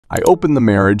I opened the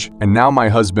marriage, and now my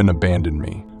husband abandoned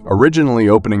me. Originally,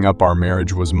 opening up our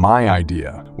marriage was my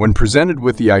idea. When presented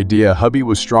with the idea, hubby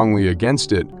was strongly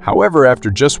against it. However,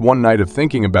 after just one night of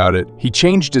thinking about it, he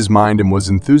changed his mind and was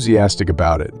enthusiastic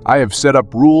about it. I have set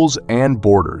up rules and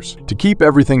borders. To keep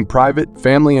everything private,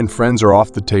 family and friends are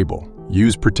off the table.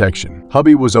 Use protection.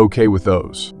 Hubby was okay with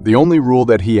those. The only rule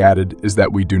that he added is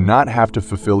that we do not have to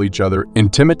fulfill each other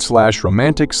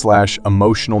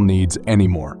intimate/romantic/emotional needs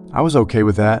anymore. I was okay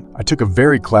with that. I took a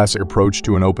very classic approach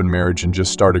to an open marriage and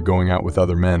just started going out with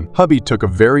other men. Hubby took a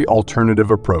very alternative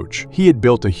approach. He had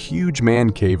built a huge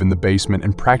man cave in the basement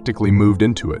and practically moved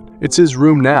into it. It's his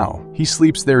room now. He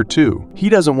sleeps there too. He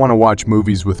doesn't want to watch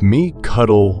movies with me,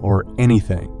 cuddle, or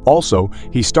anything. Also,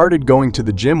 he started going to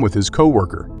the gym with his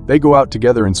coworker. They go out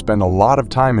together and spend a lot of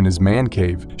time in his man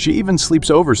cave. She even sleeps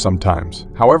over sometimes.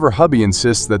 However, hubby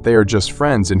insists that they are just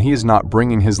friends and he is not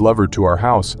bringing his lover to our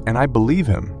house, and I believe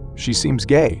him. She seems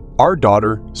gay. Our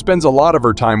daughter spends a lot of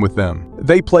her time with them.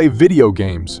 They play video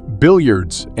games,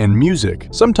 billiards, and music.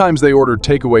 Sometimes they order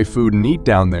takeaway food and eat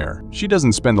down there. She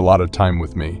doesn't spend a lot of time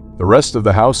with me. The rest of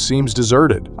the house seems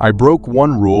deserted. I broke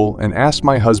one rule and asked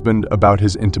my husband about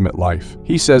his intimate life.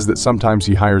 He says that sometimes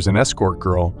he hires an escort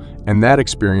girl, and that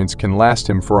experience can last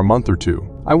him for a month or two.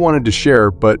 I wanted to share,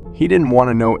 but he didn't want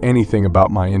to know anything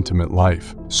about my intimate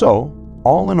life. So,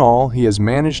 all in all, he has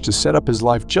managed to set up his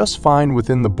life just fine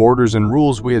within the borders and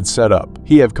rules we had set up.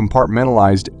 He have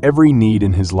compartmentalized every need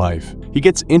in his life. He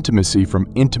gets intimacy from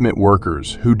intimate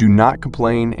workers who do not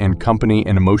complain and company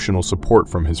and emotional support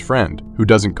from his friend who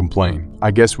doesn't complain.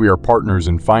 I guess we are partners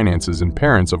in finances and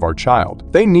parents of our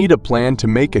child. They need a plan to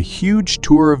make a huge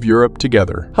tour of Europe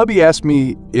together. Hubby asked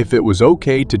me if it was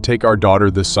okay to take our daughter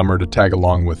this summer to tag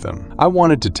along with them. I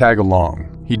wanted to tag along.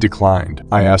 He declined.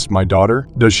 I asked my daughter,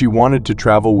 does she wanted to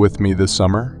travel with me this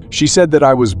summer? She said that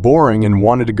I was boring and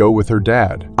wanted to go with her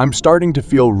dad. I'm starting to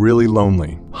feel really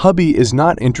lonely. Hubby is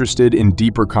not interested in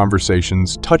deeper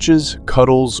conversations, touches,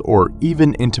 cuddles, or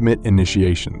even intimate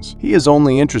initiations. He is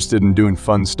only interested in doing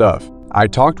fun stuff. I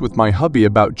talked with my hubby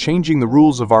about changing the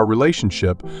rules of our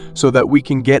relationship so that we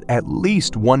can get at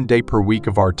least 1 day per week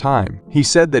of our time. He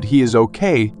said that he is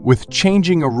okay with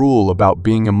changing a rule about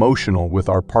being emotional with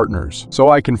our partners, so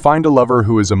I can find a lover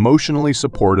who is emotionally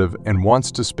supportive and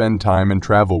wants to spend time and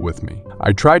travel with me.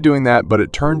 I tried doing that, but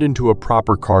it turned into a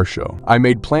proper car show. I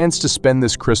made plans to spend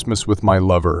this Christmas with my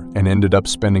lover and ended up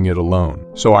spending it alone,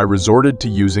 so I resorted to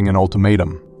using an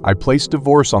ultimatum. I placed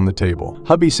divorce on the table.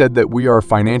 Hubby said that we are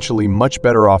financially much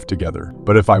better off together,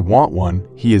 but if I want one,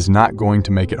 he is not going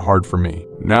to make it hard for me.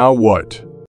 Now what?